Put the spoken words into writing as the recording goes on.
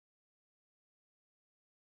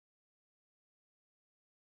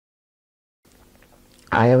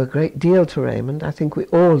I owe a great deal to Raymond. I think we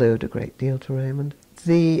all owed a great deal to Raymond.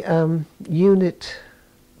 The unit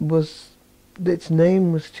its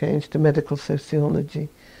name was changed to Medical Sociology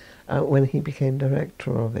when he became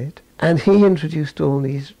director of it. And he introduced all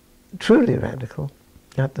these truly radical,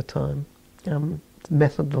 at the time,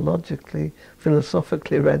 methodologically,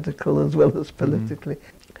 philosophically radical as well as politically.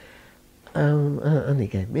 And he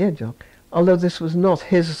gave me a job. Although this was not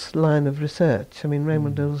his line of research. I mean,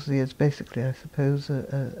 Raymond Illsey is basically, I suppose,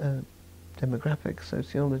 a demographic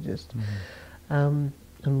sociologist.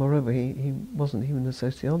 And moreover, he wasn't even a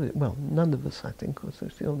sociologist. Well, none of us, I think, were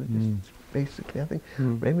sociologists, basically. I think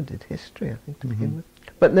Raymond did history, I think, to begin with.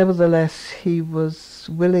 But nevertheless, he was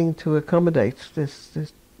willing to accommodate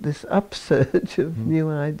this upsurge of new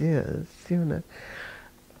ideas, you know,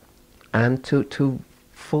 and to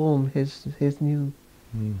form his new,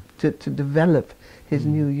 to develop his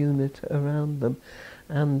new unit around them,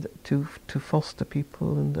 and to foster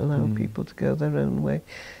people and allow people to go their own way.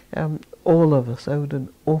 All of us owed an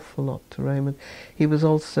awful lot to Raymond. He was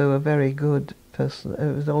also a very good person. He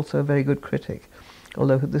was also a very good critic.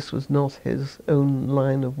 Although this was not his own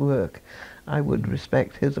line of work, I would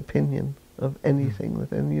respect his opinion of anything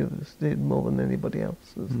that any of us did more than anybody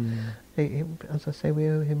else's. As I say, we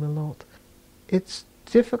owe him a lot. It's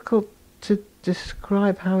difficult to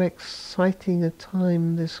describe how exciting a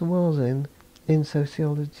time this was in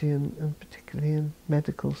sociology, and particularly in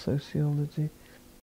medical sociology.